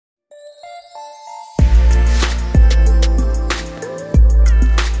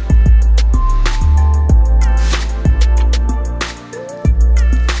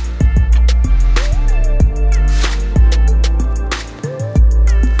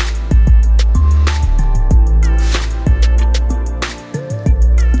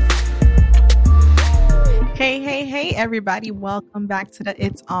everybody. Welcome back to the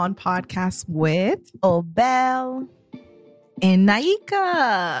It's On podcast with Obel and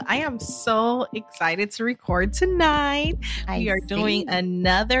Naika. I am so excited to record tonight. We are doing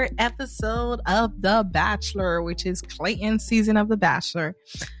another episode of The Bachelor, which is Clayton's season of The Bachelor.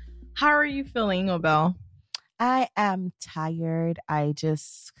 How are you feeling, Obel? I am tired. I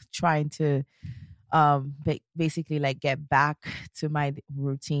just trying to basically like get back to my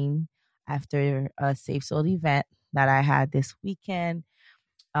routine after a Safe Soul event that I had this weekend.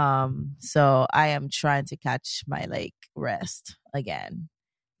 So I am trying to catch my rest again.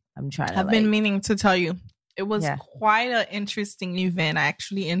 I've been meaning to tell you. It was quite an interesting event. I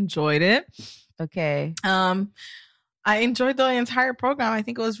actually enjoyed it. Okay. I enjoyed the entire program. I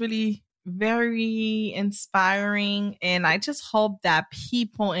think it was really very inspiring, and I just hope that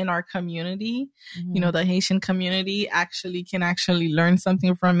people in our community, the Haitian community, can learn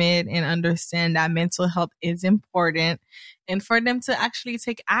something from it and understand that mental health is important, and for them to actually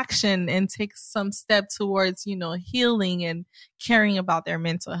take action and take some step towards healing and caring about their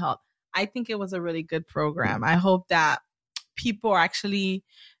mental health. I think it was a really good program. I hope that people are actually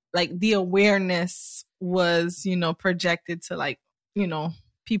the awareness was projected to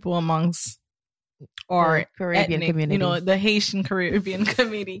people amongst or Caribbean ethnic, community, the Haitian Caribbean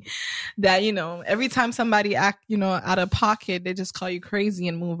community, that every time somebody act out of pocket, they just call you crazy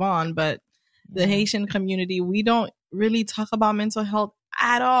and move on. But the Haitian community, we don't really talk about mental health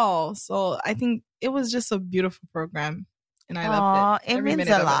at all. So I think it was just a beautiful program, and I loved it. It means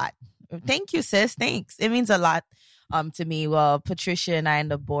a lot. Thank you, sis. Thanks. It means a lot to me. Well, Patricia and I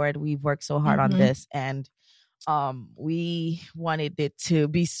and the board, we've worked so hard on this, and we wanted it to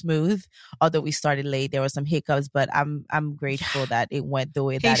be smooth, although we started late. There were some hiccups, but I'm grateful that it went the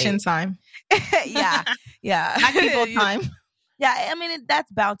way that Haitian time. yeah Black people time. Yeah, I mean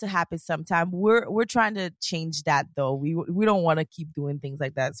that's bound to happen sometime. We're trying to change that though. We don't want to keep doing things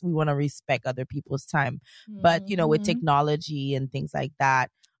like that. So we want to respect other people's time. But with technology and things like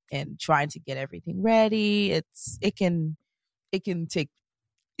that, and trying to get everything ready, it can take,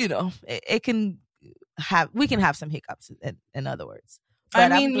 we can have some hiccups in other words.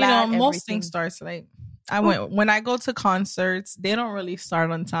 But I mean, most things starts late. When I go to concerts, they don't really start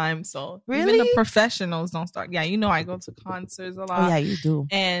on time. So even the professionals don't start. Yeah, I go to concerts a lot. Oh yeah, you do.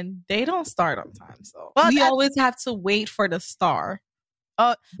 And they don't start on time. So we always have to wait for the star.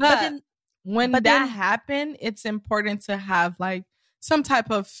 But then when that happens, it's important to have some type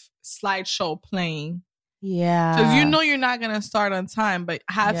of slideshow playing. Yeah. Because you're not going to start on time, but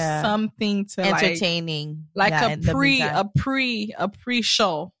have something to entertaining. A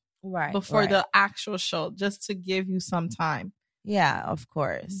pre-show. Right. Before the actual show, just to give you some time. Yeah, of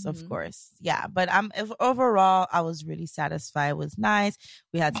course. Of course. Yeah. But overall, I was really satisfied. It was nice.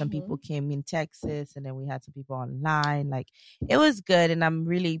 We had some people came in Texas, and then we had some people online. It was good. And I'm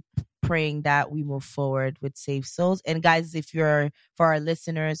really praying that we move forward with Safe Souls. And guys, for our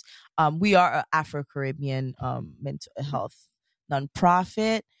listeners, we are an Afro-Caribbean mental health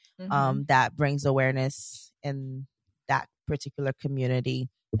nonprofit that brings awareness in that particular community.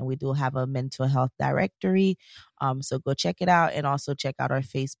 And we do have a mental health directory. So go check it out, and also check out our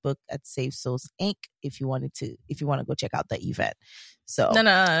Facebook at Safe Souls Inc. if you want to go check out the event. So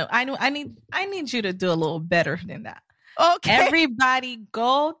no. I need you to do a little better than that. Okay. Everybody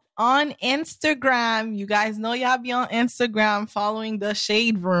go on Instagram. You guys know y'all be on Instagram following the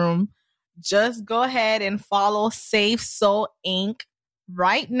Shade Room. Just go ahead and follow Safe Soul Inc.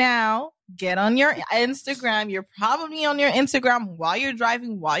 right now. Get on your Instagram. You're probably on your Instagram while you're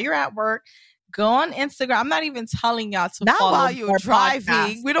driving, while you're at work. Go on Instagram. I'm not even telling y'all to not follow while you're driving.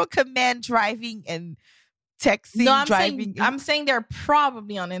 Podcast. We don't command driving and texting. No, driving. I'm saying they're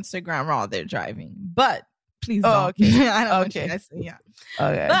probably on Instagram while they're driving, but please don't. Okay. I don't want you guys to, yeah.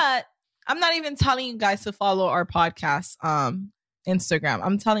 Okay. But I'm not even telling you guys to follow our podcast Instagram.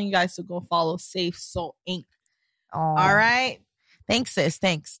 I'm telling you guys to go follow Safe Soul Inc. All right. Thanks, sis.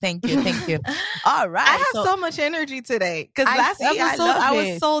 Thanks. Thank you. All right. I have so much energy today because last episode I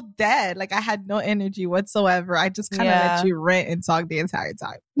was so dead. I had no energy whatsoever. I just kind of let you rant and talk the entire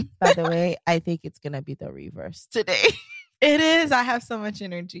time. By the way, I think it's going to be the reverse today. It is. I have so much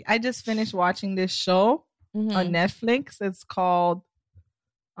energy. I just finished watching this show on Netflix. It's called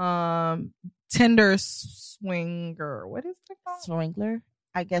Tinder Swinger. What is it called? Swindler?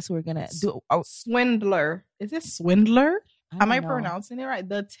 I guess we're going to do... Swindler. Is it Swindler? Am I know. pronouncing it right?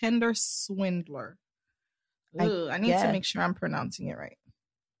 The Tinder Swindler. I need to make sure I'm pronouncing it right.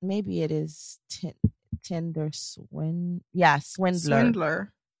 Maybe it is Tinder Yeah, Swindler.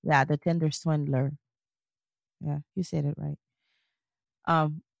 Swindler. Yeah, the Tinder Swindler. Yeah, you said it right.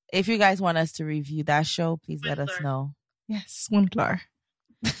 if you guys want us to review that show, please let us know. Yes, Swindler.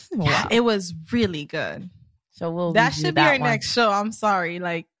 Wow. It was really good. So that should be our next show. I'm sorry.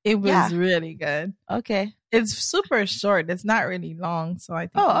 Like, it was really good. Okay. It's super short. It's not really long. So I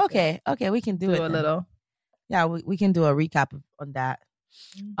think. Oh, okay. Okay. We can do it a little. Yeah, we can do a recap on that.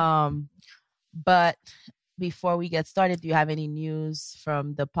 But before we get started, do you have any news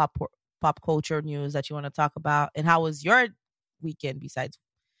from the pop culture news that you want to talk about? And how was your weekend besides,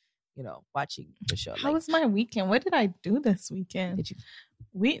 watching the show? How was my weekend? What did I do this weekend? Did you?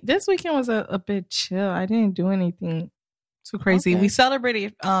 This weekend was a bit chill. I didn't do anything too crazy. Okay. We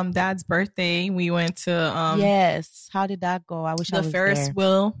celebrated Dad's birthday. We went to yes. How did that go? I wish I was the Ferris there.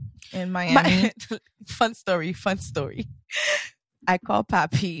 wheel in Miami. Fun story. I called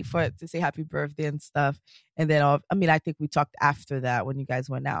Papi to say happy birthday and stuff, and then I think we talked after that when you guys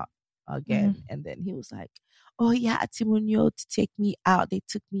went out again, and then he was like, "Oh yeah, Atimunyo to take me out. They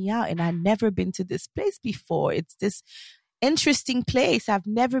took me out, and I've never been to this place before. It's this interesting place. I've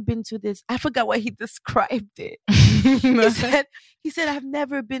never been to this." I forgot what he described it. he said I've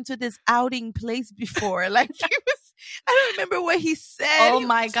never been to this outing place before. Like, I don't remember what he said. Oh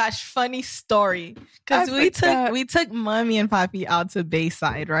my gosh, funny story. Because we took Mommy and Papi out to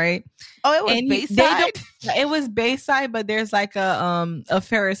Bayside, right? Oh, it was Bayside? It was Bayside, but there's like a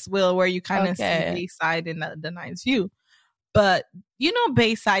Ferris wheel where you kind of see Bayside and the nice view. But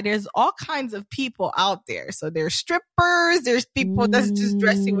Bayside, there's all kinds of people out there. So there's strippers, there's people that's just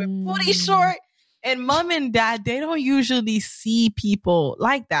dressing with booty short. And Mom and Dad, they don't usually see people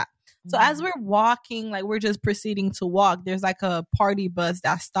like that. So as we're walking, like we're just proceeding to walk, there's like a party bus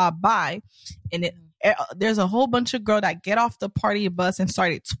that stopped by, and there's a whole bunch of girls that get off the party bus and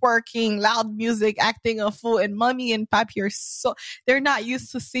started twerking, loud music, acting a fool. And Mommy and Papi they're not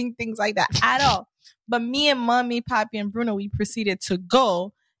used to seeing things like that at all. But me and Mommy, Papi, and Bruno, we proceeded to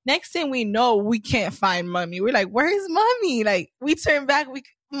go. Next thing we know, we can't find Mommy. We're like, where's Mommy? Like, we turn back,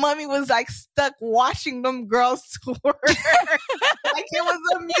 Mommy was like stuck watching them girls twerk. Like it was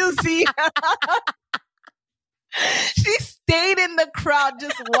a museum. She stayed in the crowd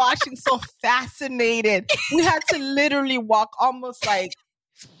just watching, so fascinated. We had to literally walk almost like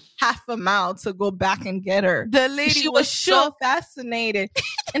half a mile to go back and get her. The lady was so fascinated.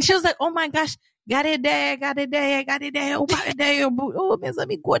 And she was like, oh my gosh, got it there. Oh, my day. Oh, miss, let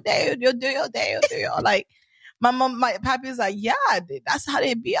me go there. Like, my Papi's like, yeah, that's how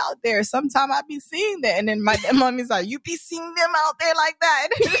they be out there. Sometimes I be seeing that. And then my Mommy's like, you be seeing them out there like that?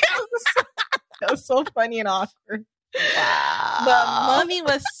 It was so funny and awkward. Wow. But Mommy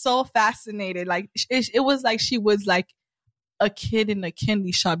was so fascinated. Like, it was like she was like a kid in a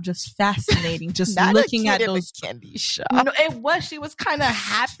candy shop, just fascinating, just looking at those candy shop. No, it was. She was kind of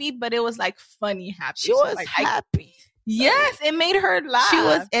happy, but it was like funny happy. She was like, happy. Yes, it made her laugh. She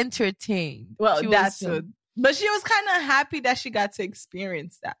was entertained. Well, that's good. But she was kind of happy that she got to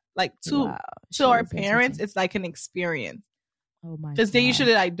experience that. Like to our parents, it's like an experience. Oh my! Because they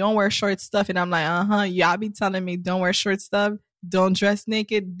usually like don't wear short stuff, and I'm like, y'all be telling me don't wear short stuff, don't dress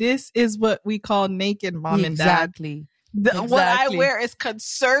naked. This is what we call naked, Mom and Dad. Exactly. What I wear is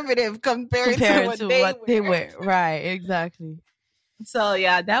conservative compared to what they wear. Right? Exactly. So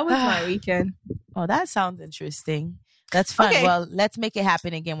yeah, that was my weekend. Oh, that sounds interesting. That's fun. Okay. Well, let's make it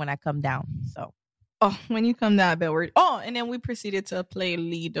happen again when I come down. So. Oh, when you come down, Bedward. Oh, and then we proceeded to play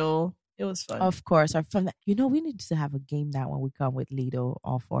Lido. It was fun. Of course. From that, we need to have a game now when we come with Lido,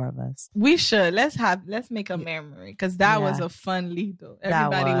 all four of us. We should. Let's make a memory, because that was a fun Lido.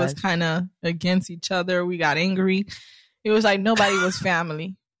 Everybody was kind of against each other. We got angry. It was like nobody was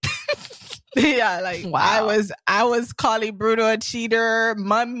family. Yeah, like wow. I was calling Bruno a cheater.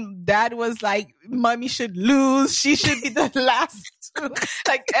 Dad was like, Mommy should lose. She should be the last.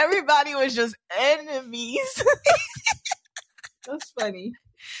 Like everybody was just enemies. It was funny.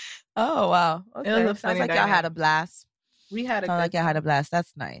 Oh wow! Okay. It was a funny. Sounds like y'all had a blast. We had y'all had a blast.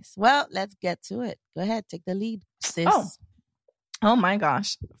 That's nice. Well, let's get to it. Go ahead, take the lead, sis. Oh my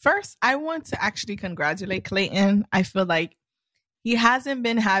gosh! First, I want to actually congratulate Clayton. I feel like he hasn't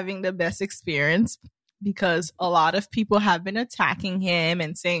been having the best experience, because a lot of people have been attacking him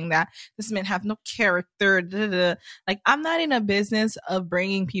and saying that this man have no character. Like, I'm not in a business of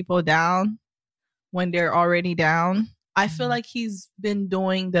bringing people down when they're already down. I feel like he's been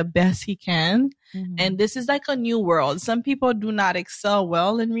doing the best he can. Mm-hmm. And this is like a new world. Some people do not excel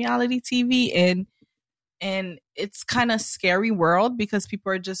well in reality TV, and it's kind of scary world, because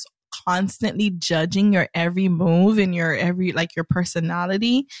people are just constantly judging your every move and your your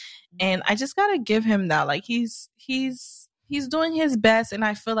personality. And I just gotta give him that. Like, he's doing his best, and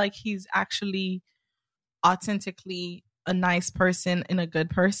I feel like he's actually authentically a nice person and a good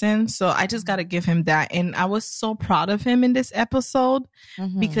person. So I just got to give him that. And I was so proud of him in this episode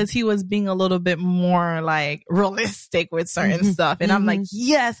because he was being a little bit more like realistic with certain stuff. And I'm like,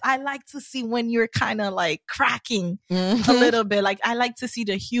 yes, I like to see when you're kind of like cracking a little bit. Like I like to see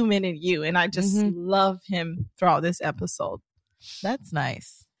the human in you. And I just love him throughout this episode. That's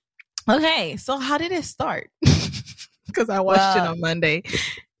nice. Okay. So how did it start? Because I watched it on Monday.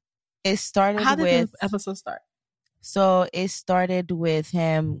 It started How did the episode start? So it started with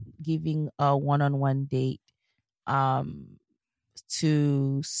him giving a one-on-one date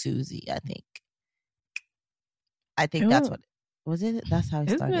to Susie, I think. That's what was it. That's how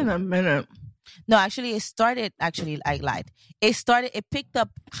it started. It's been a minute. No, actually, it started. Actually, I lied. It picked up.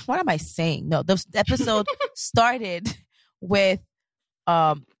 What am I saying? No, the episode started with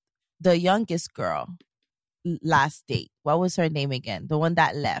the youngest girl last date. What was her name again? The one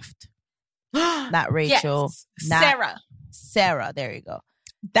that left. Not Rachel. Yes. Sarah. There you go.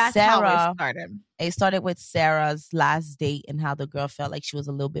 That's Sarah, how it started. It started with Sarah's last date and how the girl felt like she was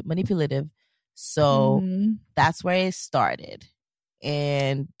a little bit manipulative. So that's where it started.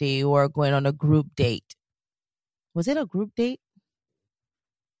 And they were going on a group date. Was it a group date?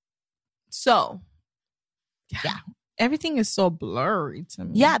 So, yeah. Everything is so blurry to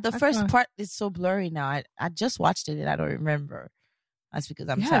me. Yeah, the first part is so blurry now. I just watched it and I don't remember. That's because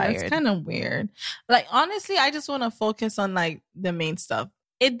I'm tired. It's kind of weird. Like, honestly, I just want to focus on like the main stuff.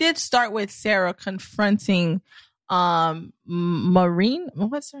 It did start with Sarah confronting Maureen.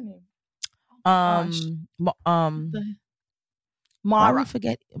 What's her name? Mara.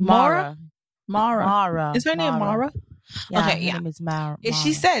 Forget Mara. Is her name Mara? Yeah, her name is Mara.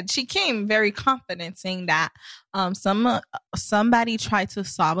 She said she came very confident, saying that somebody tried to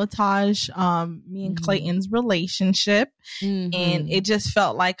sabotage me and Clayton's relationship, and it just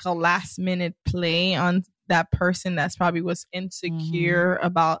felt like a last minute play on that person that's probably was insecure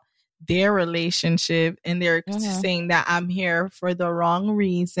about their relationship, and they're saying that I'm here for the wrong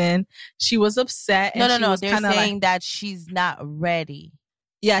reason. She was upset. No. They're saying that she's not ready.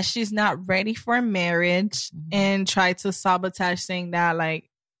 Yeah, she's not ready for marriage, and tried to sabotage, saying that like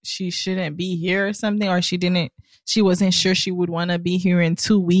she shouldn't be here or something, or she wasn't sure she would want to be here in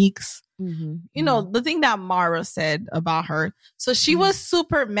 2 weeks. You know, the thing that Mara said about her. So she was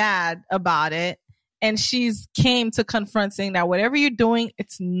super mad about it, and she's came to confront, saying that whatever you're doing,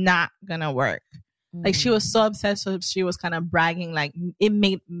 it's not gonna work. Like she was so upset, so she was kind of bragging like it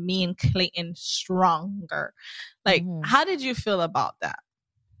made me and Clayton stronger. Like, how did you feel about that?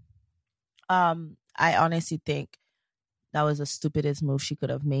 I honestly think that was the stupidest move she could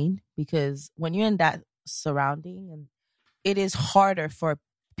have made, because when you're in that surrounding, and it is harder for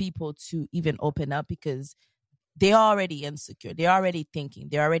people to even open up because they're already insecure. They're already thinking.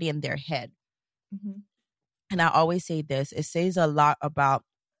 They're already in their head. And I always say this, it says a lot about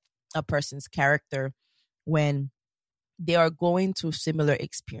a person's character when they are going through similar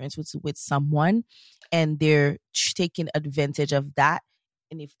experience with someone and they're taking advantage of that.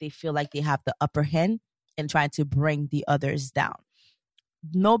 And if they feel like they have the upper hand and trying to bring the others down,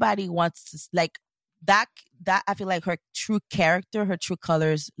 nobody wants to like that. I feel like her true character, her true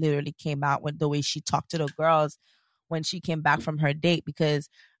colors literally came out with the way she talked to the girls when she came back from her date, because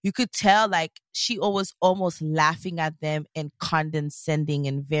you could tell like she was almost laughing at them and condescending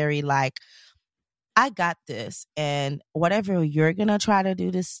and very like, I got this, and whatever you're going to try to do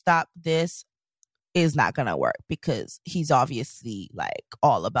to stop this is not gonna work, because he's obviously like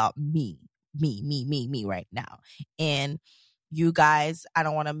all about me right now. And you guys, I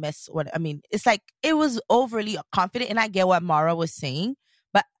don't want to mess with, I mean, it's like it was overly confident, and I get what Mara was saying,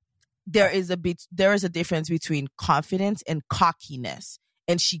 but there is a difference between confidence and cockiness.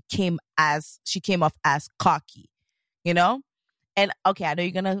 And she came off as cocky, you know? And okay, I know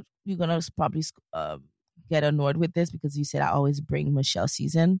you're gonna probably get annoyed with this because you said I always bring Michelle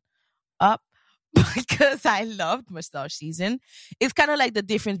season up. Because I loved Michelle season. It's kind of like the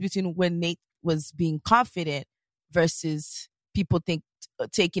difference between when Nate was being confident versus people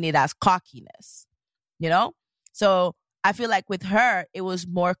taking it as cockiness, you know? So I feel like with her, it was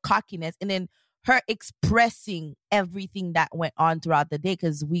more cockiness, and then her expressing everything that went on throughout the day,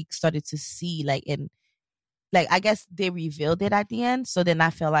 because we started to see I guess they revealed it at the end. So then I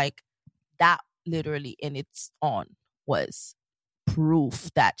feel like that literally in its own was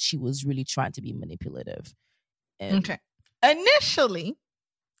proof that she was really trying to be manipulative. Okay. Initially,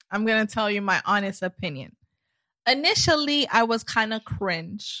 I'm going to tell you my honest opinion. Initially, I was kind of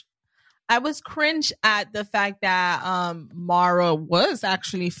cringe. I was cringe at the fact that Mara was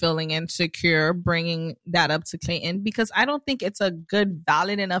actually feeling insecure, bringing that up to Clayton, because I don't think it's a good,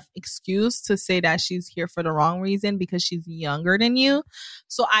 valid enough excuse to say that she's here for the wrong reason because she's younger than you.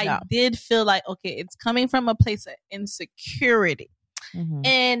 So I did feel like, okay, it's coming from a place of insecurity. Mm-hmm.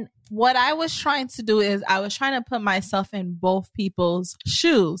 And what I was trying to do is I was trying to put myself in both people's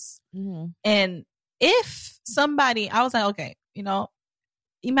shoes. Mm-hmm. And if somebody, I was like, okay, you know,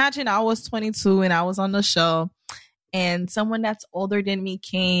 imagine I was 22 and I was on the show and someone that's older than me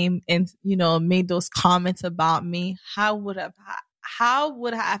came and, you know, made those comments about me. How would have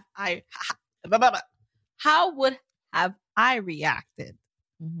I reacted?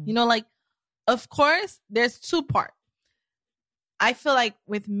 Mm-hmm. You know, like, of course, there's two parts. I feel like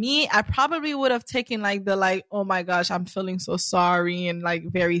with me, I probably would have taken like, oh my gosh, I'm feeling so sorry and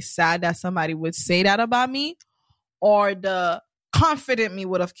like very sad that somebody would say that about me, or the confident me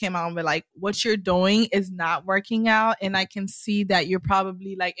would have came out and be like, what you're doing is not working out. And I can see that you're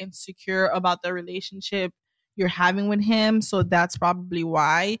probably like insecure about the relationship you're having with him. So that's probably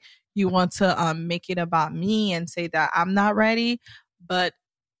why you want to make it about me and say that I'm not ready. But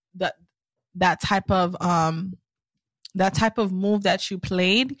that type of move that you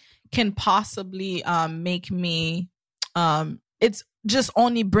played can possibly make me, it's just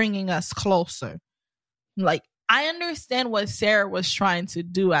only bringing us closer. Like, I understand what Sarah was trying to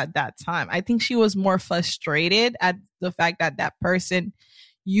do at that time. I think she was more frustrated at the fact that that person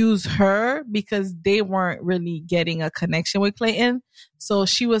used her because they weren't really getting a connection with Clayton. So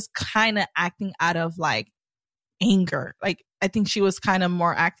she was kind of acting out of like anger. Like, I think she was kind of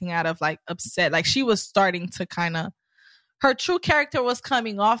more acting out of like upset. Like, she was starting to kind of, her true character was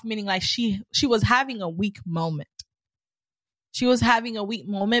coming off, meaning like she was having a weak moment. She was having a weak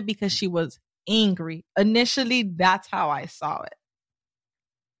moment because she was angry. Initially, that's how I saw it.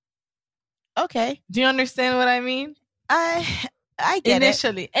 Okay. Do you understand what I mean? I get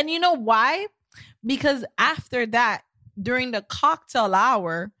initially. And you know why? Because after that, during the cocktail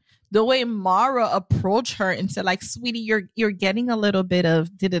hour, the way Mara approached her and said, like, sweetie, you're getting a little bit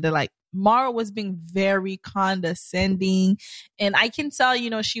of like, Mara was being very condescending, and I can tell, you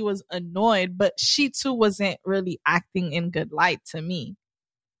know, she was annoyed, but she too wasn't really acting in good light to me.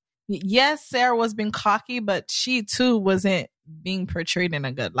 Yes, Sarah was being cocky, but she too wasn't being portrayed in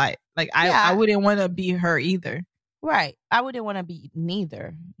a good light. Like, I wouldn't want to be her either. Right. I wouldn't want to be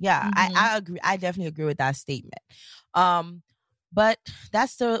neither. Yeah, mm-hmm. I agree. I definitely agree with that statement. But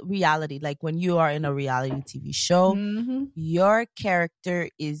that's the reality. Like, when you are in a reality TV show, mm-hmm. your character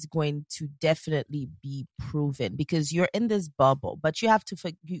is going to definitely be proven because you're in this bubble. But you have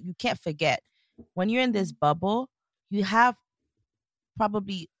to, you can't forget, when you're in this bubble, you have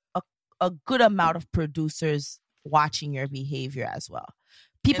probably a good amount of producers watching your behavior as well.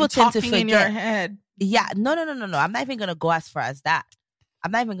 People tend to forget. In your head. Yeah. No. I'm not even going to go as far as that.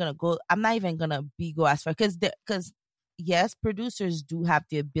 I'm not even going to go as far because yes, producers do have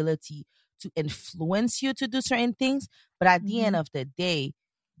the ability to influence you to do certain things, but at the end of the day,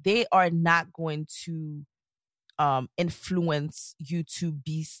 they are not going to influence you to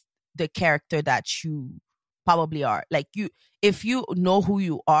be the character that you probably are. Like, if you know who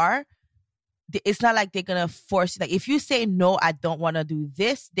you are, it's not like they're gonna force you. Like, if you say no, I don't want to do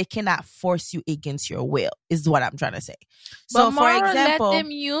this, they cannot force you against your will, is what I'm trying to say. So, but Mara, for example, let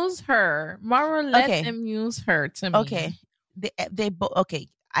them use her. Mara, let them use her to me. Okay, they both. Okay,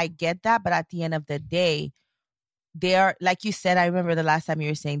 I get that, but at the end of the day, they are, like you said. I remember the last time you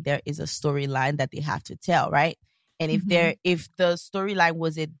were saying there is a storyline that they have to tell, right? And if the storyline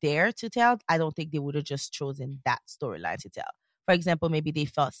wasn't there to tell, I don't think they would have just chosen that storyline to tell. For example, maybe they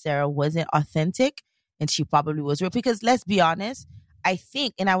felt Sarah wasn't authentic and she probably was real. Because let's be honest, I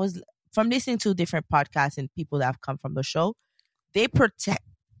think, and I was, from listening to different podcasts and people that have come from the show, they protect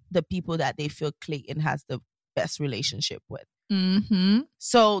the people that they feel Clayton has the best relationship with. Mm-hmm.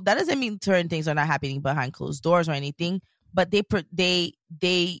 So that doesn't mean certain things are not happening behind closed doors or anything, but but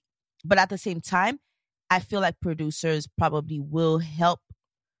at the same time, I feel like producers probably will help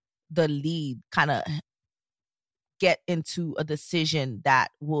the lead kind of get into a decision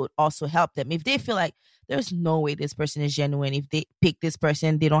that would also help them. If they feel like there's no way this person is genuine, if they pick this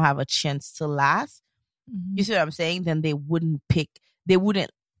person, they don't have a chance to last. Mm-hmm. You see what I'm saying? Then they wouldn't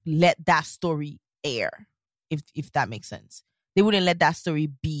let that story air, if that makes sense. They wouldn't let that story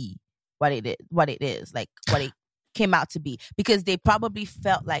be what it is, like what it came out to be, because they probably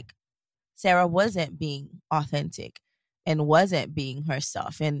felt like Sarah wasn't being authentic and wasn't being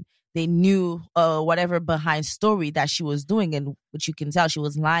herself, and they knew whatever behind story that she was doing, and which you can tell she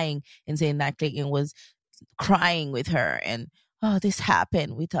was lying and saying that Clayton was crying with her and oh, this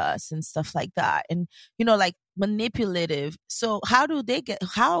happened with us and stuff like that. And, you know, like manipulative. So how do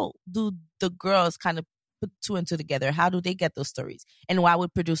the girls kind of put two and two together? How do they get those stories? And why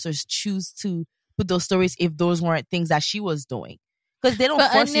would producers choose to put those stories if those weren't things that she was doing? Because they don't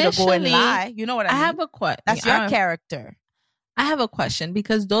force you to go and lie. You know what I mean? I have a question. That's your character. I have a question,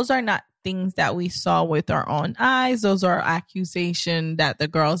 because those are not things that we saw with our own eyes. Those are accusations that the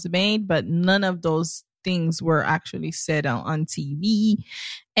girls made, but none of those things were actually said on TV.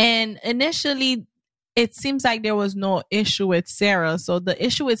 And initially, it seems like there was no issue with Sarah. So the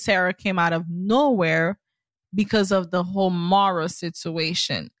issue with Sarah came out of nowhere because of the whole Mara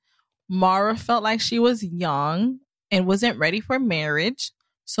situation. Mara felt like she was young and wasn't ready for marriage.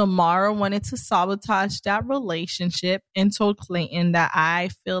 So Mara wanted to sabotage that relationship and told Clayton that I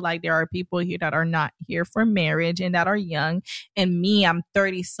feel like there are people here that are not here for marriage and that are young. And me, I'm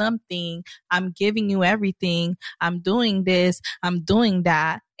 30 something. I'm giving you everything. I'm doing this. I'm doing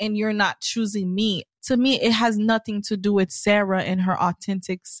that. And you're not choosing me. To me, it has nothing to do with Sarah and her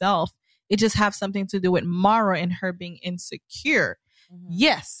authentic self. It just has something to do with Mara and her being insecure. Mm-hmm.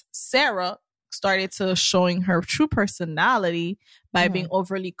 Yes, Sarah started to showing her true personality by being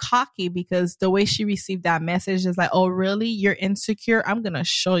overly cocky, because the way she received that message is like, oh, really? You're insecure? I'm going to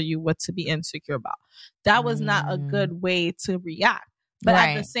show you what to be insecure about. That was not a good way to react. But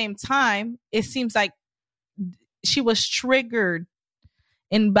at the same time, it seems like she was triggered.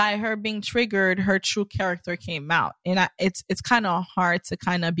 And by her being triggered, her true character came out. And it's kind of hard to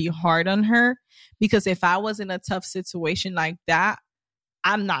kind of be hard on her, because if I was in a tough situation like that,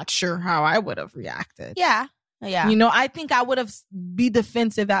 I'm not sure how I would have reacted. Yeah. You know, I think I would have be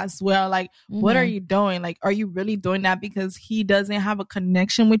defensive as well. Like, what are you doing? Like, are you really doing that because he doesn't have a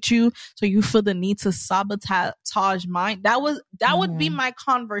connection with you? So you feel the need to sabotage mine? That would be my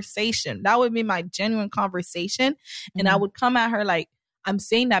conversation. That would be my genuine conversation. And I would come at her like, I'm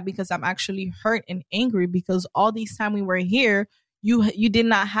saying that because I'm actually hurt and angry, because all these time we were here, you did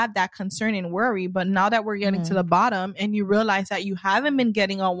not have that concern and worry. But now that we're getting to the bottom and you realize that you haven't been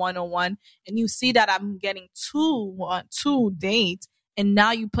getting a one-on-one, and you see that I'm getting two dates, and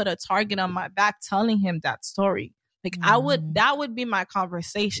now you put a target on my back telling him that story. Like that would be my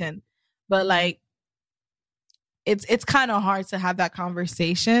conversation. But like, it's kind of hard to have that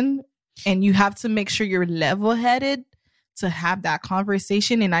conversation, and you have to make sure you're level-headed to have that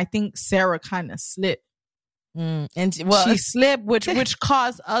conversation. And I think Sarah kind of slipped. And she slipped, which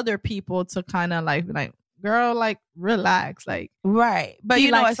caused other people to kind of like, girl, like, relax, like, right. But you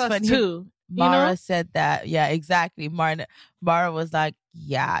know what's funny too? Mara said that. Yeah, exactly. Mara was like,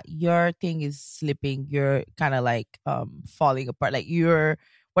 yeah, your thing is slipping. You're kind of like falling apart. Like,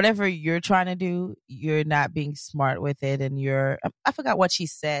 whatever you're trying to do, you're not being smart with it, and I forgot what she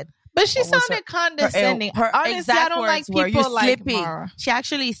said. But she sounded condescending. Her honestly, I don't like people like Mara. She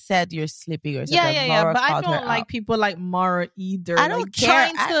actually said you're slipping or something. Yeah. But I don't like people like Mara either. I don't care.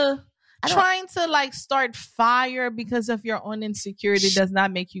 Trying to like start fire because of your own insecurity does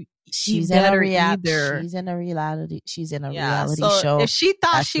not make you she's better in either. She's in a reality show. If she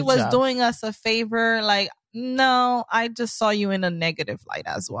thought she was doing us a favor, like, no, I just saw you in a negative light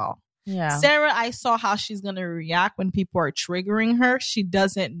as well. Yeah. Sarah, I saw how she's going to react when people are triggering her. She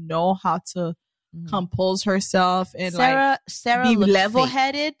doesn't know how to compose herself and Sarah be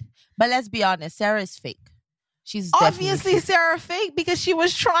level-headed. But let's be honest, Sarah is fake. She's obviously Sarah fake, because she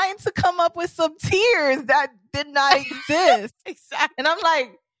was trying to come up with some tears that did not exist. Exactly. And I'm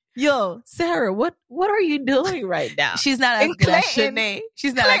like, yo, Sarah, what are you doing right now? She's not as good as Shanae.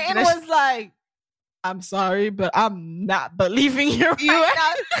 She's not Clayton was like, I'm sorry, but I'm not believing you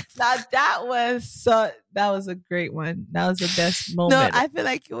right now. That was a great one. That was the best moment. No, I feel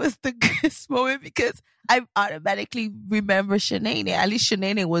like it was the best moment because I automatically remember Shanae. At least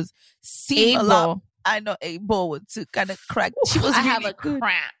Shanae was able. A lot. I know able to kind of crack. She was. I have a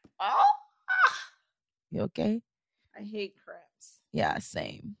cramp. Oh, you okay? I hate cramps. Yeah,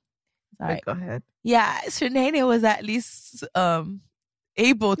 same. All right, go ahead. Yeah, Shanae was at least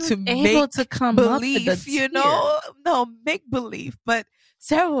able to come believe, up with you know, make believe. But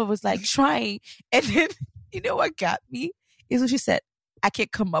Sarah was like trying, and then you know what got me is when she said, "I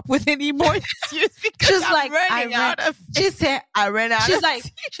can't come up with any more tears because I'm running out of." She said, "I ran out."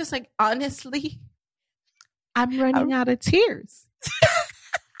 She's like, honestly, I'm running out of tears.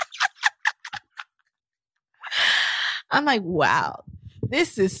 I'm like, wow,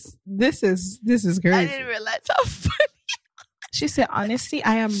 this is crazy. I didn't realize how funny. She said, honestly,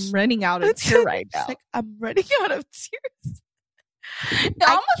 I am running out of tears right now. Like, I'm running out of tears.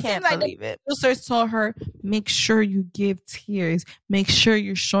 I can't believe it. Producers told her, make sure you give tears. Make sure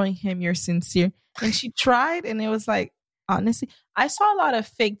you're showing him you're sincere. And she tried, and it was like, honestly, I saw a lot of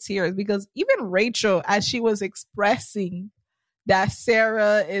fake tears because even Rachel, as she was expressing that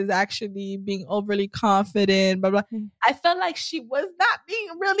Sarah is actually being overly confident, blah, blah, I felt like she was not being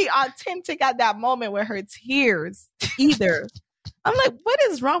really authentic at that moment with her tears either. I'm like, what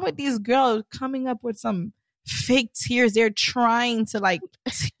is wrong with these girls coming up with some fake tears? They're trying to like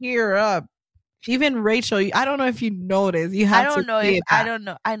tear up. Even Rachel, I don't know if you noticed. I don't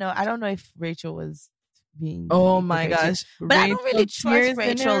know if Rachel was being. Oh my gosh! But Rachel, I don't really trust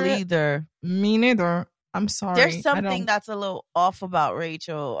Rachel either. Me neither. I'm sorry. There's something that's a little off about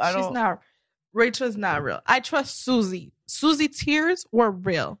Rachel. Rachel's not real. I trust Susie. Susie tears were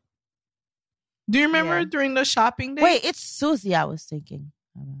real. Do you remember during the shopping day? Wait, it's Susie I was thinking.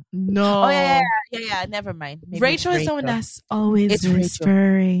 No. Oh yeah. Never mind. Maybe Rachel is the one that's always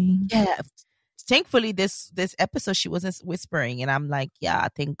whispering. Yeah. Thankfully, this episode she wasn't whispering, and I'm like, yeah,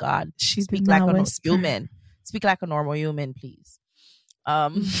 thank God. She speak like a human. Speak like a normal human, please.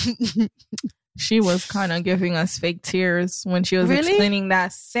 She was kind of giving us fake tears when she was explaining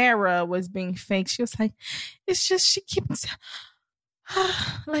that Sarah was being fake. She was like, "It's just she keeps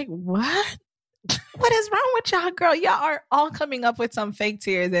like what? What is wrong with y'all, girl? Y'all are all coming up with some fake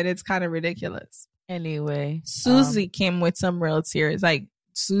tears, and it's kind of ridiculous." Anyway, Susie came with some real tears, like.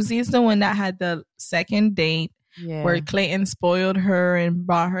 Susie is the one that had the second date where Clayton spoiled her and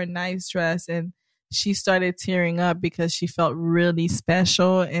bought her a nice dress, and she started tearing up because she felt really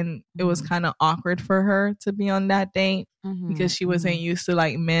special, and it was kind of awkward for her to be on that date because she wasn't used to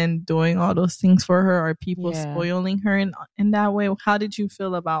like men doing all those things for her or people spoiling her in that way. How did you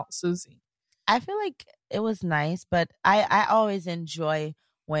feel about Susie? I feel like it was nice, but I always enjoy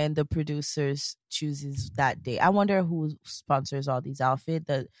when the producers chooses that day. I wonder who sponsors all these outfits.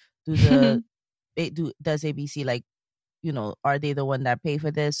 Does ABC, like, you know, are they the one that pay for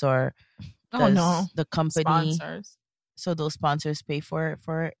this, or does the company sponsors? So those sponsors pay for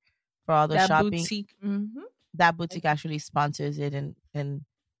all the shopping. Boutique. That boutique actually sponsors it and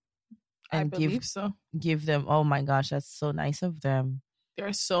give them. Oh my gosh, that's so nice of them.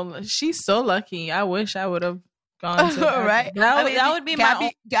 She's so lucky. I wish I would have gone to right. That would be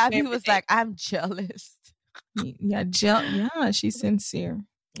Gabby was like, I'm jealous. Yeah, she's sincere.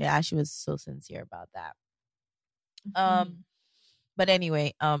 Yeah, she was so sincere about that. But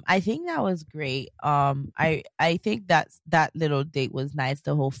anyway, I think that was great. I think that little date was nice.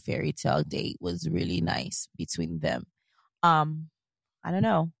 The whole fairy tale date was really nice between them. I don't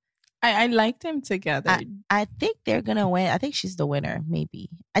know. I liked them together. I think they're gonna win. I think she's the winner.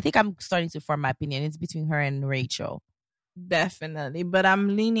 Maybe. I think I'm starting to form my opinion. It's between her and Rachel. Definitely, but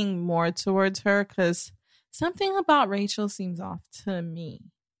I'm leaning more towards her because something about Rachel seems off to me.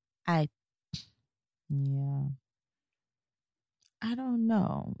 I don't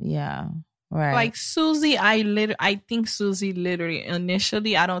know. Yeah. Right. Like Susie, I think Susie literally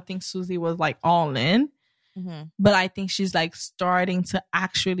initially, I don't think Susie was like all in. But I think she's like starting to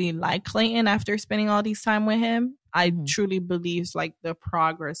actually like Clayton after spending all these time with him. I truly believe like the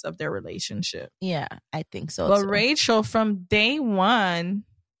progress of their relationship. Yeah, I think so. But Rachel, from day one,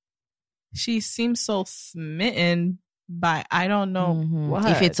 she seems so smitten by, I don't know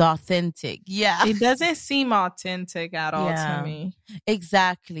what. If it's authentic. Yeah. It doesn't seem authentic at all to me.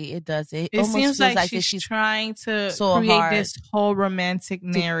 Exactly. It does. It seems like she's trying to create this whole romantic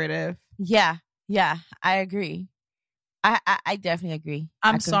narrative. Yeah, I agree. I definitely agree.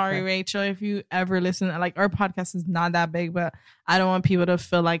 I'm sorry, Rachel, if you ever listen. Like, our podcast is not that big, but I don't want people to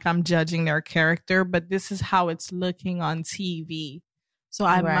feel like I'm judging their character. But this is how it's looking on TV. So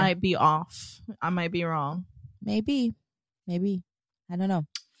I might be off. I might be wrong. Maybe. I don't know.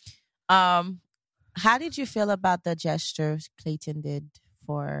 How did you feel about the gestures Clayton did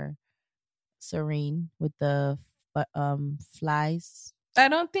for Serene with the flies? I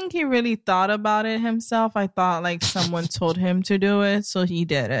don't think he really thought about it himself. I thought like someone told him to do it, so he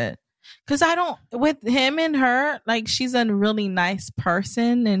did it. Because with him and her, like, she's a really nice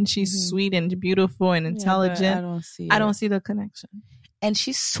person and she's sweet and beautiful and intelligent. I don't see the connection. And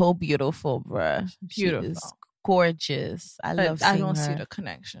she's so beautiful, bruh. Beautiful. She is gorgeous. I don't see the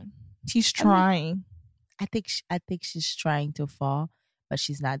connection. He's trying. I think she's trying to fall, but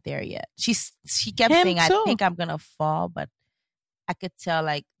she's not there yet. She kept saying, I think I'm gonna fall, but I could tell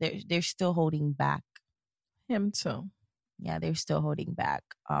like they're still holding back. Him too. Yeah, they're still holding back.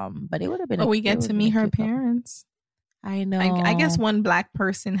 But it would have been. We get to meet her parents. I know. I guess one Black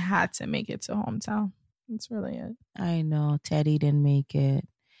person had to make it to hometown. That's really it. I know. Teddy didn't make it,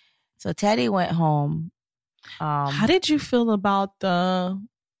 so Teddy went home. How did you feel about the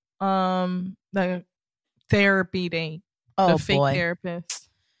therapy date? Oh, the fake therapist.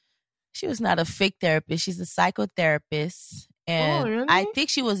 She was not a fake therapist. She's a psychotherapist. And really? I think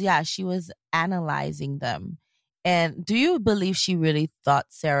she was analyzing them. And do you believe she really thought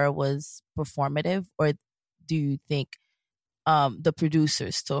Sarah was performative, or do you think the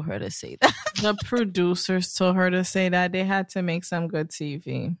producers told her to say that? The producers told her to say that. They had to make some good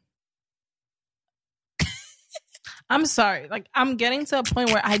TV. I'm sorry. Like, I'm getting to a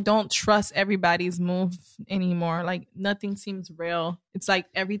point where I don't trust everybody's move anymore. Like, nothing seems real. It's like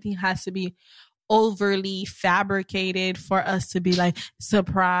everything has to be overly fabricated for us to be like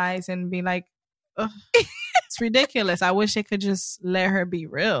surprised and be like, ugh, it's ridiculous. I wish they could just let her be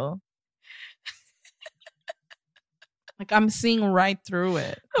real. Like, I'm seeing right through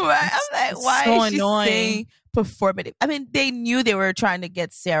it. Right. I'm like, why so is she saying performative? I mean, they knew they were trying to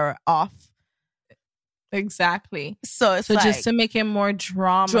get Sarah off. Exactly. So it's like, just to make it more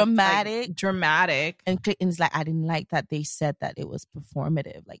dramatic. And Clayton's like, I didn't like that they said that it was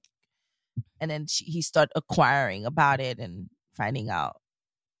performative. Like, and then he started acquiring about it and finding out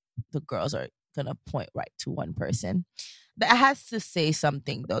the girls are gonna point right to one person. That has to say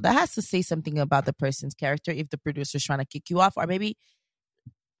something, though. That has to say something about the person's character if the producer's trying to kick you off, or maybe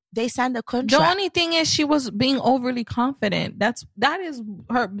they signed a contract. The only thing is she was being overly confident. That is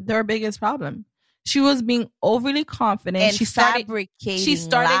their biggest problem. She was being overly confident. And she started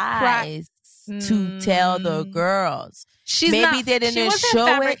lies to tell the girls. They didn't show it. She wasn't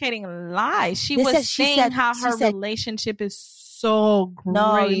fabricating lies. She was saying how her relationship is so great.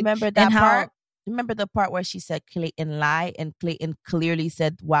 No, remember that part? Remember the part where she said Clayton lied, and Clayton clearly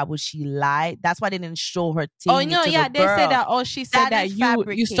said, why would she lie? That's why they didn't show her team. Oh, no, yeah, they said that. Oh, she said that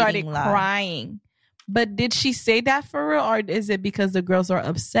you started crying. But did she say that for real, or is it because the girls are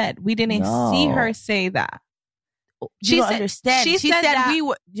upset? We didn't see her say that. You don't understand. She said that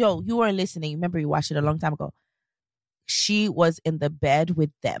you weren't listening. Remember, you watched it a long time ago. She was in the bed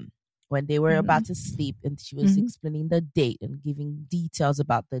with them when they were about to sleep, and she was explaining the date and giving details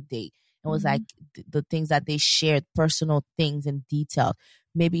about the date. It was like the things that they shared, personal things and details.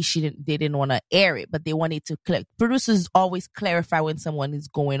 Maybe they didn't want to air it, but they wanted to producers always clarify when someone is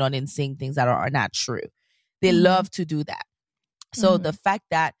going on and saying things that are not true. They love to do that. So the fact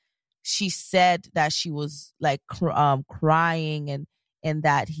that she said that she was like crying and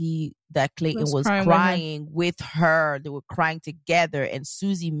that Clayton was crying with her. They were crying together, and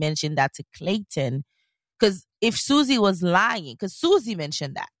Susie mentioned that to Clayton. Because if Susie was lying, because Susie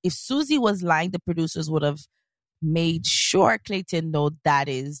mentioned that, if Susie was lying, the producers would have made sure Clayton know that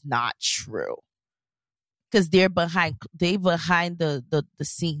is not true. Because they're behind the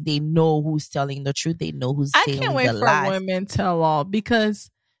scene. They know who's telling the truth. They know who's telling the lies. I can't wait for women tell all, because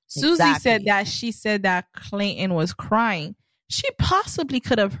Susie said that she said that Clayton was crying. She possibly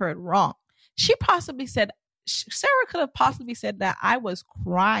could have heard wrong. Sarah could have possibly said that I was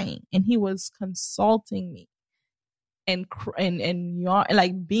crying and he was consulting me and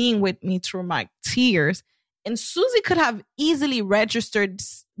like being with me through my tears. And Susie could have easily registered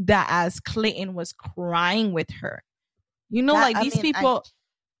that as Clayton was crying with her. You know,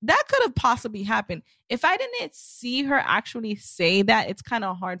 that could have possibly happened. If I didn't see her actually say that, it's kind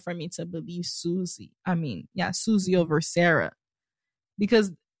of hard for me to believe Susie. Susie over Sarah.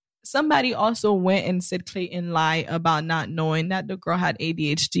 Because somebody also went and said Clayton lied about not knowing that the girl had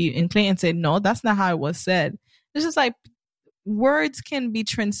ADHD. And Clayton said, no, that's not how it was said. It's just like words can be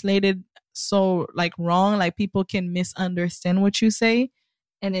translated so like wrong. Like people can misunderstand what you say.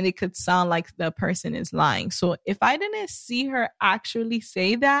 And then it could sound like the person is lying. So if I didn't see her actually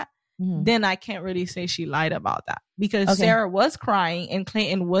say that, then I can't really say she lied about that. Because Sarah was crying and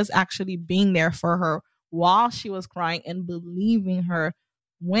Clayton was actually being there for her while she was crying and believing her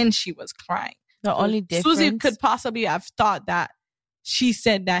when she was crying. The only difference, Susie could possibly have thought that she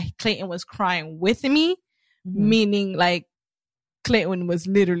said that Clayton was crying with me, meaning like Clayton was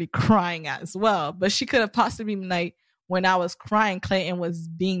literally crying as well. But she could have possibly been like, when I was crying, Clayton was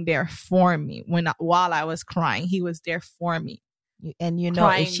being there for me. While I was crying, he was there for me. And you know,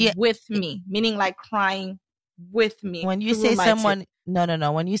 crying with me, meaning like crying with me. When you say someone,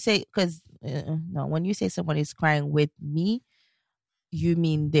 no. When you say, when you say someone is crying with me, you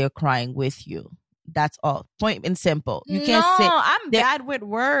mean they're crying with you. That's all. Point and simple. You can't say. I'm bad with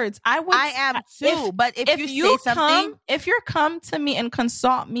words. I am too. But if you say something, if you come to me and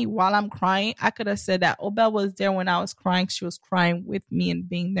consult me while I'm crying, I could have said that Obel was there when I was crying. She was crying with me and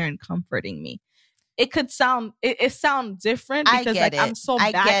being there and comforting me. It could sound it sounds different because I'm so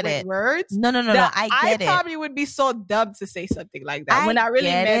bad with words. No. I probably would be so dumb to say something like that when I really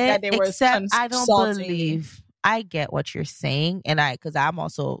meant that they were consulting. I get what you're saying, and because I'm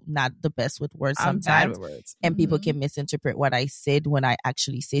also not the best with words sometimes, I'm bad with words. and people can misinterpret what I said when I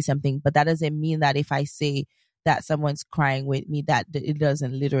actually say something. But that doesn't mean that if I say that someone's crying with me, that it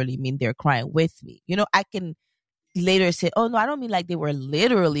doesn't literally mean they're crying with me. You know, I can later say, oh no, I don't mean like they were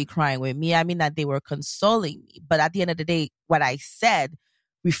literally crying with me. I mean that they were consoling me. But at the end of the day, what I said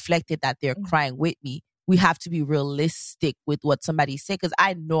reflected that they're crying with me. We have to be realistic with what somebody said, because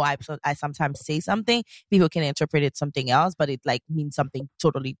I know I sometimes say something, people can interpret it something else, but it like means something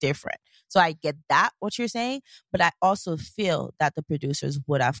totally different. So I get that, what you're saying, but I also feel that the producers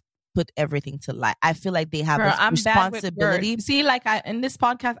would have put everything to light. I feel like they have a responsibility. See, like in this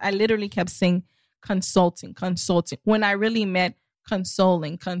podcast, I literally kept saying consulting, when I really meant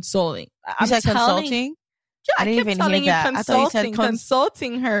consoling. You said consulting? Yeah, I didn't even hear that. I thought you said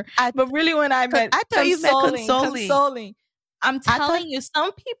consulting her. But really, when I meant consoling. I'm telling you,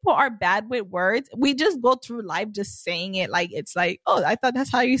 some people are bad with words. We just go through life just saying it like it's like, oh, I thought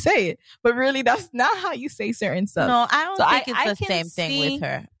that's how you say it. But really, that's not how you say certain stuff. No, I don't think it's the same thing with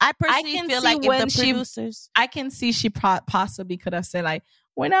her. I personally feel like if the producers... I can see she possibly could have said like,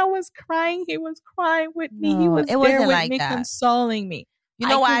 when I was crying, he was crying with me. He was there with me, consoling me. You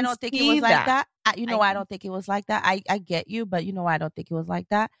know why I don't think it was like that? You know why I don't think it was like that? I get you, but you know why I don't think it was like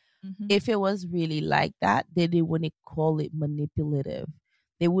that? Mm-hmm. If it was really like that, then they wouldn't call it manipulative.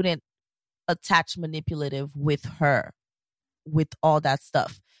 They wouldn't attach manipulative with her, with all that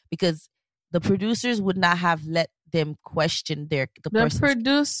stuff. Because the producers would not have let them question the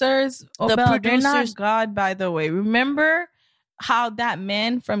producers. They're not God, by the way. Remember how that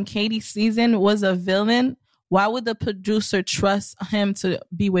man from Katie's season was a villain? Why would the producer trust him to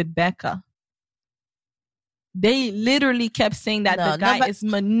be with Becca? They literally kept saying that the guy is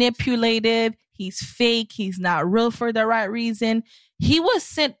manipulative. He's fake. He's not real for the right reason. He was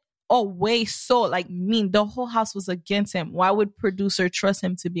sent away so mean. The whole house was against him. Why would producer trust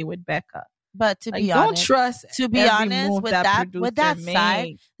him to be with Becca? But to be honest, don't trust. To be honest, with that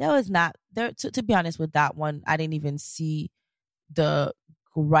side, there was not there. To be honest, with that one, I didn't even see the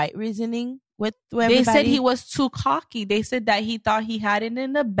right reasoning. They said he was too cocky. They said that he thought he had it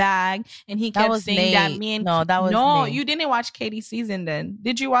in the bag, and he kept saying that me and you didn't watch Katie's season. Then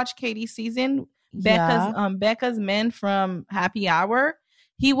did you watch Katie's season? Becca's man from Happy Hour.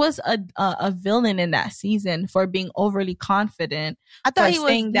 He was a villain in that season for being overly confident. I thought he was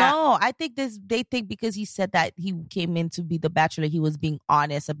I think they think because he said that he came in to be the Bachelor, he was being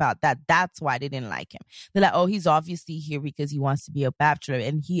honest about that. That's why they didn't like him. They're like, oh, he's obviously here because he wants to be a Bachelor,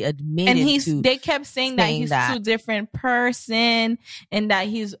 and he admitted they kept saying that he's too different person, and that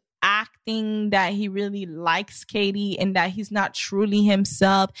he's acting that he really likes Katie, and that he's not truly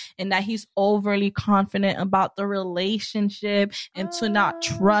himself, and that he's overly confident about the relationship and to not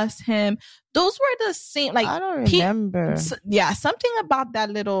trust him. Those were the same, I don't remember. Something about that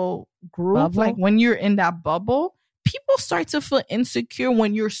little group bubble? Like when you're in that bubble, people start to feel insecure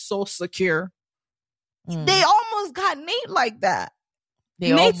when you're so secure. They almost got Nate like that.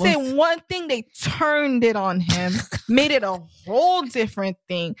 Nate said one thing, they turned it on him, made it a whole different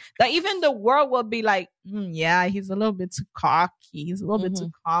thing. That even the world will be like, yeah, he's a little bit too cocky. He's a little bit too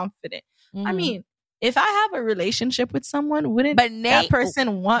confident. I mean, if I have a relationship with someone, wouldn't that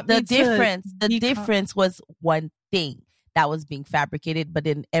person want me to? The difference was one thing that was being fabricated, but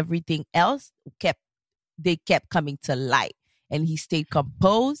then everything else kept coming to light. And he stayed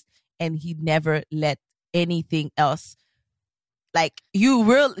composed, and he never let anything else. Like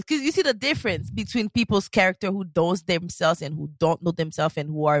because you see the difference between people's character who knows themselves and who don't know themselves, and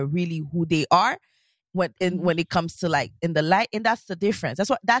who are really who they are when it comes to in the light. And that's the difference.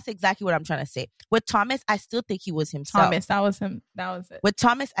 That's exactly what I'm trying to say. With Thomas, I still think he was himself. Thomas, that was him. That was it. With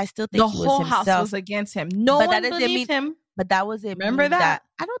Thomas, I still think the whole house was against him. No one believed him. But that was it. Remember that?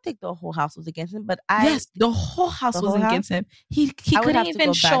 I don't think the whole house was against him, but yes, the whole house was against him. He couldn't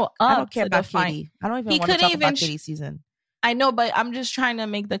even show up. I don't care about Katie. I don't even want to talk about Katie's season. I know, but I'm just trying to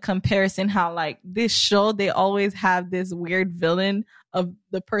make the comparison how this show, they always have this weird villain of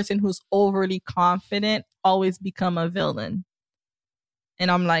the person who's overly confident always become a villain. And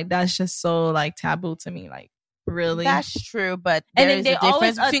I'm like, that's just so taboo to me. Really? That's true, but then they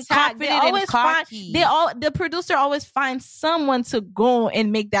always attack. They always the producer always finds someone to go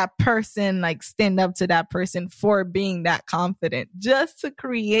and make that person stand up to that person for being that confident, just to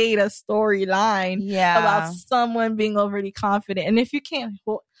create a storyline about someone being overly confident. And if you can't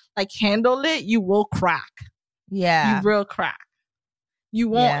handle it, you will crack. Yeah, you will crack. You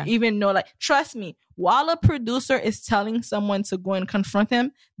won't even know. Trust me, while a producer is telling someone to go and confront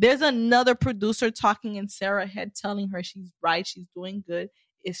him, there's another producer talking in Sarah's head, telling her she's right, she's doing good.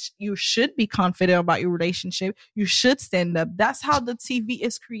 you should be confident about your relationship. You should stand up. That's how the TV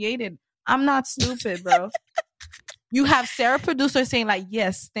is created. I'm not stupid, bro. You have Sarah producer saying like,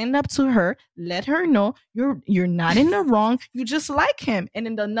 yes, stand up to her, let her know you're not in the wrong. You just like him. And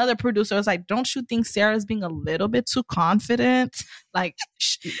then another producer was like, don't you think Sarah's being a little bit too confident? Like,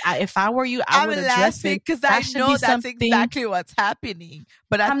 if I were you, I would address it because I know that's exactly what's happening.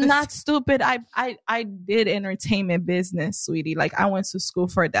 But I'm not stupid. I did entertainment business, sweetie. Like I went to school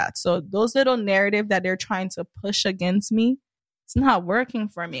for that. So those little narrative that they're trying to push against me, it's not working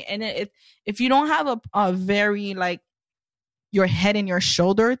for me. And if you don't have a very like your head and your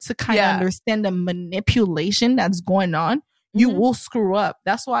shoulder to kind of understand the manipulation that's going on, you will screw up.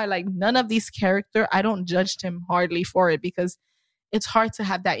 That's why like none of these characters, I don't judge them hardly for it, because it's hard to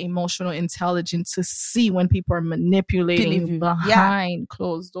have that emotional intelligence to see when people are manipulating behind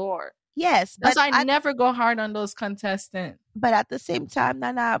closed door. Yes. That's why I never go hard on those contestants. But at the same time,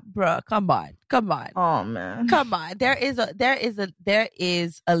 Nana, bro, come on. Oh man, come on. There is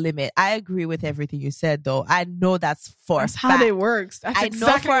a limit. I agree with everything you said, though. I know that's how it works. That's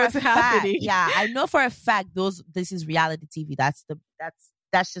exactly what's happening. Yeah, I know for a fact this is reality TV.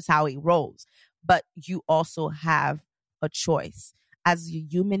 That's just how it rolls. But you also have a choice as a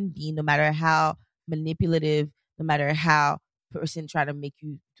human being. No matter how manipulative, no matter how person try to make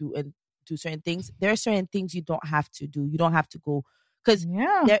you do certain things, there are certain things you don't have to do. You don't have to go, because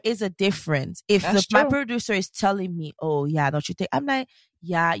there is a difference. If my producer is telling me, oh yeah, don't you think, I'm like,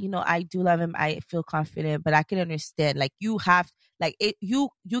 yeah, I do love him, I feel confident, but I can understand, like, you have like it, you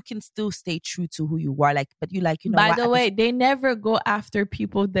can still stay true to who you are, like, but you like, by the way, they never go after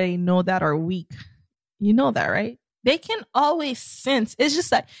people they know that are weak. You know that, right? They can always sense. It's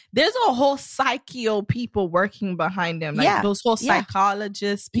just like there's a whole psycho people working behind them. Like those whole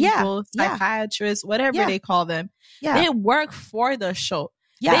psychologists, people, psychiatrists, whatever they call them. Yeah. They work for the show.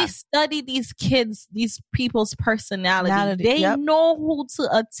 Yeah. They study these kids, these people's personality. They know who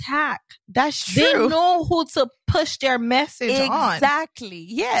to attack. That's true. They know who to push their message on. Exactly.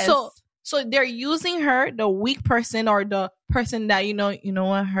 Yes. So they're using her, the weak person, or the person that, you know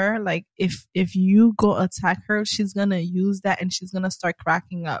what, her, like, if you go attack her, she's going to use that and she's going to start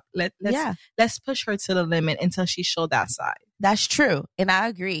cracking up. Let's push her to the limit until she show that side. That's true. And I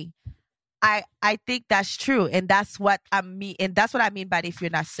agree. I think that's true. And that's what I mean. And that's what I mean by if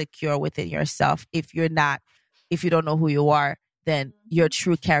you're not secure within yourself, if you don't know who you are, then your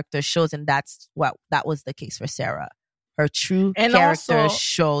true character shows. And that was the case for Sarah. Her true character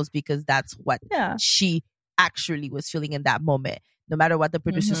shows, because that's what she actually was feeling in that moment. No matter what the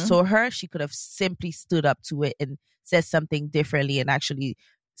producers told her, she could have simply stood up to it and said something differently, and actually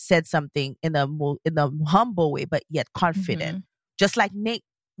said something in a humble way, but yet confident. Just like Nate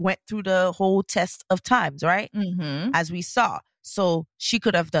went through the whole test of times, right? As we saw. So she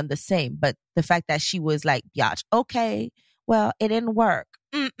could have done the same. But the fact that she was like, yeah, okay, well, it didn't work.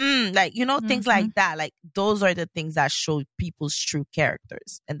 Like, things like that. Like, those are the things that show people's true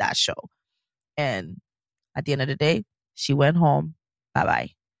characters in that show. And at the end of the day, she went home. Bye-bye.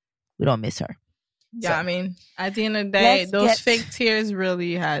 We don't miss her. Yeah, so, I mean, at the end of the day, those fake tears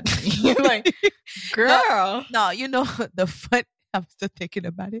really had me. Like, girl. No, the fun, I'm still thinking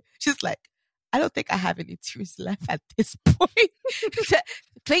about it. She's like, I don't think I have any tears left at this point.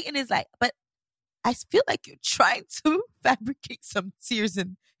 Clayton is like, but I feel like you're trying to fabricate some tears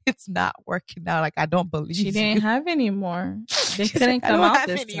and it's not working out. Like, I don't believe she didn't have any more. They couldn't come out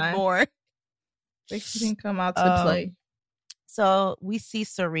this time. They couldn't come out to play. So we see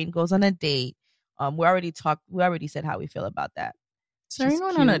Serene goes on a date. We already said how we feel about that. Serene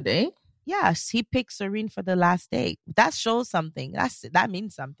went on a date? Yes, he picked Serene for the last date. That shows something. That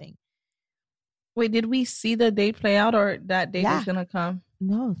means something. Wait, did we see the date play out, or that date was gonna come?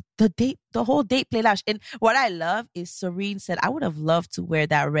 No, the whole date played out. And what I love is Serene said, I would have loved to wear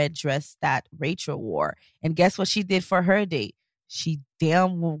that red dress that Rachel wore. And guess what she did for her date? She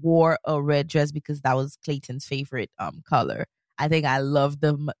damn wore a red dress, because that was Clayton's favorite color. I think I love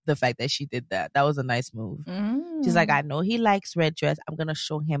the fact that she did that. That was a nice move. She's like, I know he likes red dress. I'm going to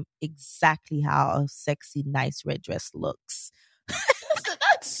show him exactly how a sexy, nice red dress looks.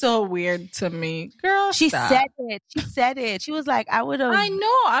 That's so weird to me. Girl, She said it. She was like, I would have. I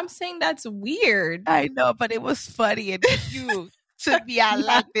know. I'm saying that's weird. I know, but it was funny and cute. To me, I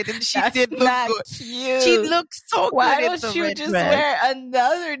liked it, and she did look good. Cute. She looked so good. Why don't you just wear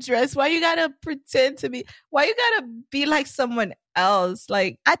another dress? Why you gotta pretend to be? Why you gotta be like someone else?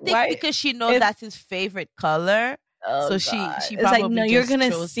 Like, I think because she knows that's his favorite color. So she it's like, no, you're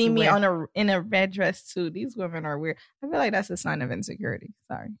gonna see me in a red dress too. These women are weird. I feel like that's a sign of insecurity.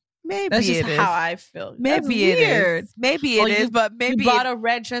 Sorry. Maybe that's just it is. how I feel. Maybe it is. Maybe it is. But maybe you bought a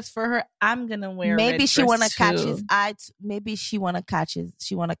red dress for her. I'm gonna wear. Maybe she want to catch his eye. Maybe she want to catch his.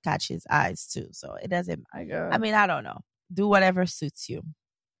 She want to catch his eyes too. So it doesn't. I mean, I don't know. Do whatever suits you.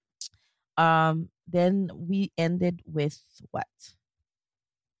 Then we ended with what?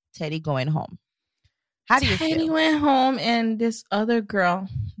 Teddy going home. How do you feel? Teddy went home, and this other girl,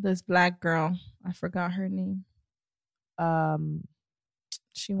 this black girl, I forgot her name.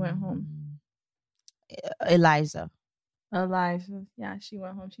 She went home. Eliza. Yeah, she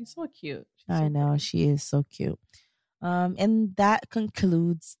went home. She's so cute. I know, she is so cute. And that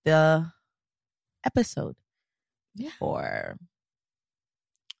concludes the episode. Yeah.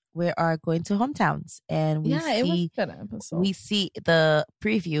 We are going to hometowns, and it was a good episode. We see the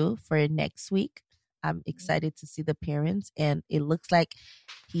preview for next week. I'm excited to see the parents, and it looks like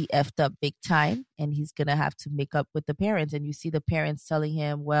he effed up big time, and he's gonna have to make up with the parents. And you see the parents telling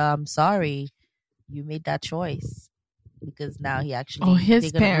him, "Well, I'm sorry, you made that choice," because now he actually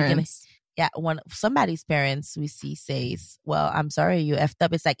his parents. Somebody's parents we see says, "Well, I'm sorry, you effed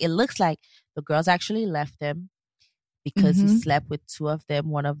up." It's like it looks like the girls actually left him because he slept with two of them.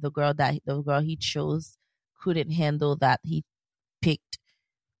 One of the girl he chose couldn't handle that he picked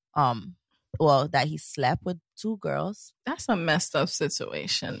that he slept with two girls. That's a messed up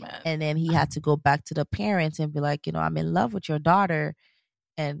situation, man. And then he had to go back to the parents and be like, I'm in love with your daughter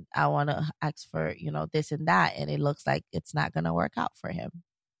and I want to ask for, this and that. And it looks like it's not going to work out for him.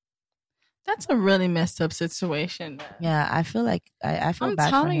 That's a really messed up situation, man. Yeah, I feel like I feel I'm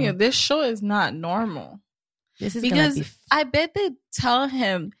bad telling for him. you, this show is not normal. This is because I bet they tell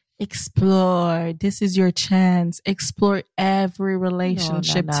him, explore. This is your chance. Explore every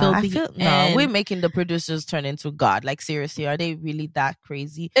relationship till the end. We're making the producers turn into God. Like, seriously, are they really that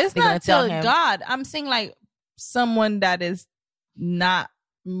crazy? It's not till God. I'm saying like someone that is not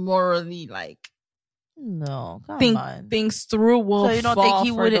morally like. No, thinks through will. So you don't think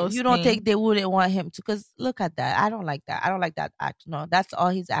he wouldn't? You don't think they wouldn't want him to? Because look at that. I don't like that. I don't like that act. No, that's all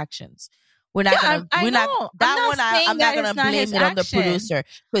his actions. We're not gonna. I'm not gonna blame it on the producer,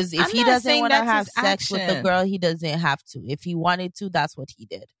 because if he doesn't want to have sex with the girl, he doesn't have to. If he wanted to, that's what he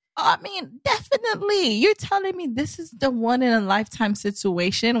did. I mean, definitely. You're telling me this is the one in a lifetime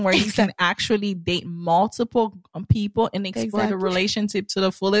situation where you can actually date multiple people and explore the relationship to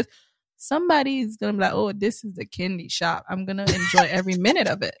the fullest. Somebody's gonna be like, "Oh, this is the candy shop. I'm gonna enjoy every minute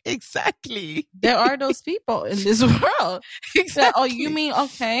of it." Exactly. There are those people in this world. Exactly. Oh, you mean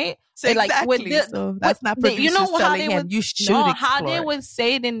okay? So exactly. So that's not producers telling him you should explore. How they would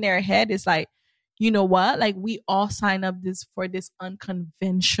say it in their head is like, you know what? Like, we all sign up for this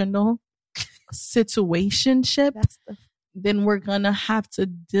unconventional situationship. Then we're gonna have to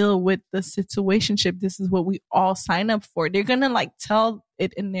deal with the situationship. This is what we all sign up for. They're gonna like tell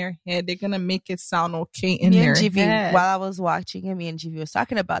it in their head. They're gonna make it sound okay in their head. While I was watching it, me and GV was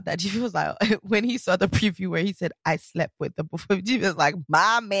talking about that. GV was like, when he saw the preview where he said, "I slept with the before," GV was like,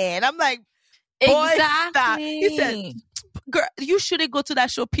 "My man." I'm like, exactly. Stop. He said, "Girl, you shouldn't go to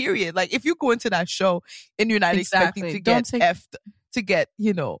that show. Period. Like, if you go into that show and you're not expecting to get effed, to get,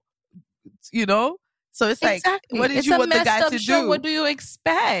 So it's like, what did you want the guy to do? What do you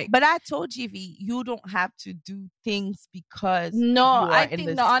expect? But I told GV, you don't have to do things because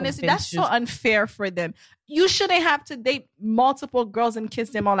honestly, that's so unfair for them. You shouldn't have to date multiple girls and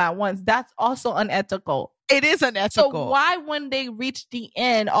kiss them all at once. That's also unethical. It is unethical. So why, when they reach the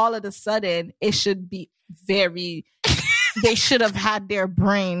end, all of a sudden it should be very... They should have had their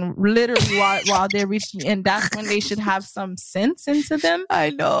brain literally while they reach the end. That's when they should have some sense into them. I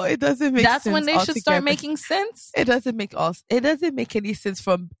know, it doesn't make sense. That's when they should start making sense. It doesn't make any sense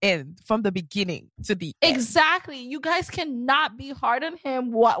from the beginning to the end. Exactly. You guys cannot be hard on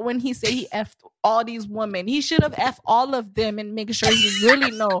him when he say he effed all these women. He should have effed all of them and make sure he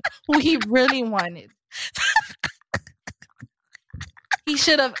really know who he really wanted. He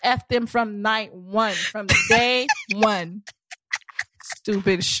should have effed them from night one, from day one.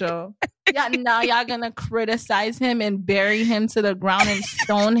 Stupid show. Yeah, now y'all gonna criticize him and bury him to the ground and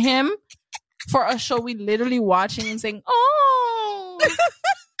stone him for a show we literally watching and saying, "Oh,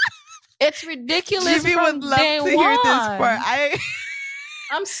 it's ridiculous." Jimmy would love to hear this part.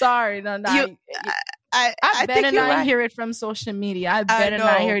 I'm sorry. No. I better not hear it from social media. I better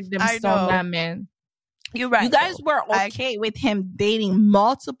not hear them stone that man. You're right. You guys were okay with him dating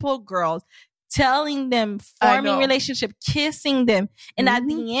multiple girls, telling them, forming relationship, kissing them. And at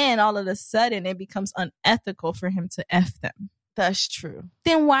the end, all of a sudden, it becomes unethical for him to F them. That's true.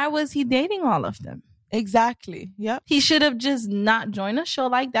 Then why was he dating all of them? Exactly. Yep. He should have just not joined a show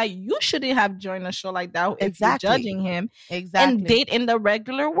like that. You shouldn't have joined a show like that if you're judging him. Exactly. And date in the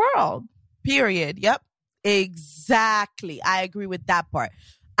regular world. Period. Yep. Exactly. I agree with that part.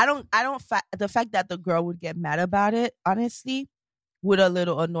 The fact that the girl would get mad about it, honestly, would a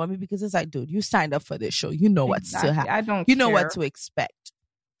little annoy me, because it's like, dude, you signed up for this show. You know what's to happen. I don't You know what to expect.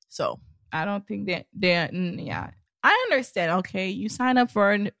 So I don't think they're yeah. I understand. Okay, you sign up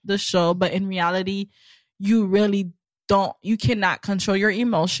for the show, but in reality, you really don't. You cannot control your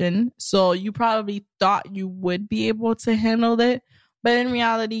emotion. So you probably thought you would be able to handle it, but in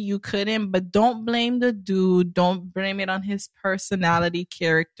reality, you couldn't. But don't blame the dude. Don't blame it on his personality,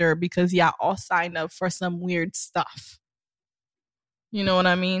 character, because y'all all signed up for some weird stuff. You know what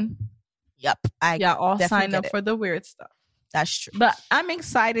I mean? Yep. Y'all all signed up for the weird stuff. That's true. But I'm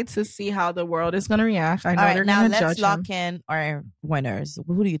excited to see how the world is going to react. I know they're going to judge him. Now let's lock in our winners.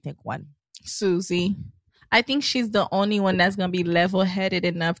 Who do you think won? Susie. I think she's the only one that's going to be level-headed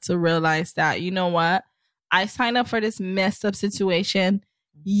enough to realize that, you know what? I signed up for this messed up situation.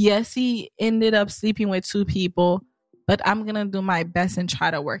 Yes, he ended up sleeping with 2 people, but I'm going to do my best and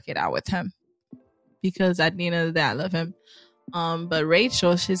try to work it out with him. Because at the end of the day, I love him. But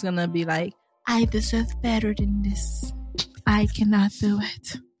Rachel, she's going to be like, I deserve better than this. I cannot do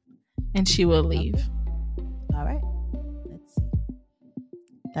it. And she will leave. All right. Let's see.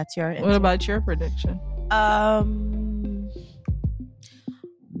 That's your answer. What about your prediction?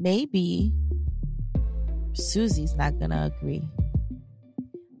 Maybe Susie's not gonna agree.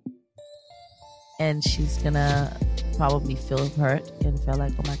 And she's gonna probably feel hurt and feel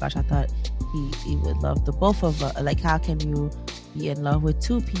like, oh my gosh, I thought he would love the both of us. Like, how can you be in love with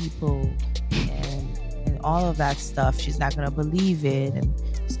 2 people? And all of that stuff. She's not gonna believe it, and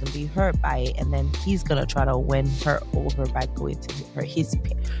she's gonna be hurt by it. And then he's gonna try to win her over by going to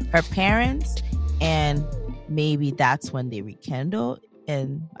her parents, and maybe that's when they rekindle.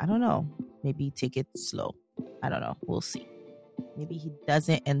 And I don't know, maybe take it slow. I don't know. We'll see. Maybe he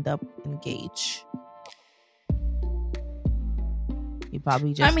doesn't end up engaged. He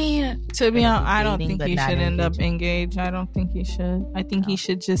probably just. I mean, to be honest, I don't think he should end up engaged. I don't think he should. I think he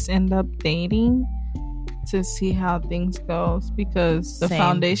should just end up dating to see how things goes, because the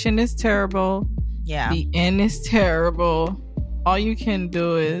foundation is terrible. Yeah. The end is terrible. All you can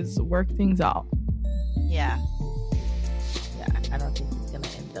do is work things out. Yeah. Yeah. I don't think he's gonna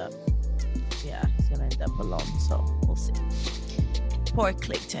end up. Yeah, he's gonna end up alone. So we'll see. Poor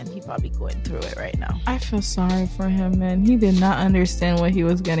Clayton. He's probably going through it right now. I feel sorry for him, man. He did not understand what he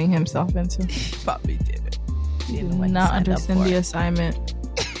was getting himself into. He probably didn't. He did not understand the assignment.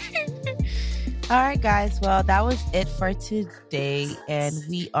 All right, guys. Well, that was it for today. And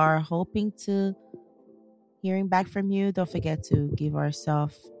we are hoping to hearing back from you. Don't forget to give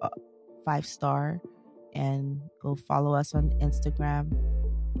ourselves a 5-star and go follow us on Instagram.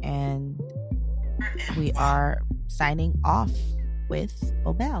 And we are signing off with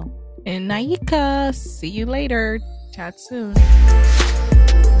Obel and Naika. See you later. Chat soon.